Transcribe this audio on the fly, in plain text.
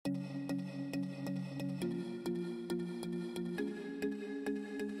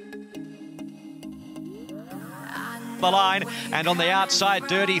the line. And on the outside,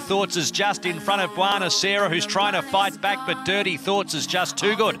 Dirty Thoughts is just in front of Buona Sera, who's trying to fight back, but Dirty Thoughts is just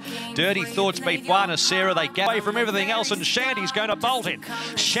too good. Dirty Thoughts beat Buona Sera. They get away from everything else, and Shandy's going to bolt in.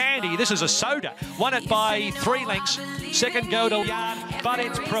 Shandy, this is a soda. Won it by 3 lengths. Second go to Yard, but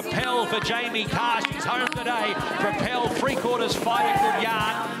it's Propel for Jamie Carr. She's home today. Propel, 3/4 fight a good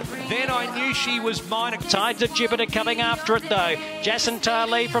yard. Then I knew she was mine. Tides of Jupiter coming after it though. Jacinta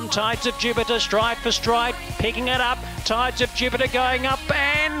Lee from Tides of Jupiter, stride for stride, picking it up. Tides of Jupiter going up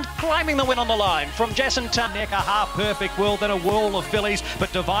and claiming the win on the line from Jacinta. Neck, a half perfect whirl, then a whirl of fillies,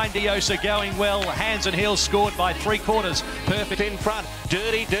 but Divine Diosa going well. Hands and Heels scored by 3/4. Perfect in front.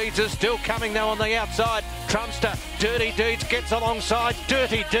 Dirty Deeds is still coming though on the outside. Trumpster, Dirty Deeds gets alongside.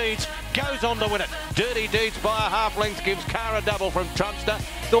 Dirty Deeds goes on to win it. Dirty Deeds by a half length gives Carr a double from Trumpster.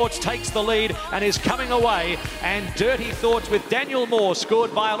 Thoughts takes the lead and is coming away, and Dirty Thoughts with Daniel Moore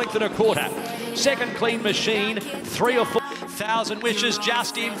scored by 1.25. Second Clean Machine, 3 or 4. Thousand Wishes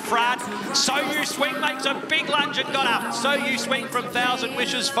just in front. So You Swing makes a big lunge and got up. So You Swing from Thousand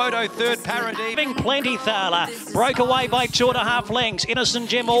Wishes. Photo third, Paradis. Having plenty, Thala. Broke away by 2.5 lengths. Innocent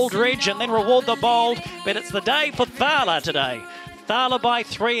Gem Aldridge and then Reward the Bold. But it's the day for Thala today. Thala by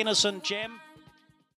 3, Innocent Gem.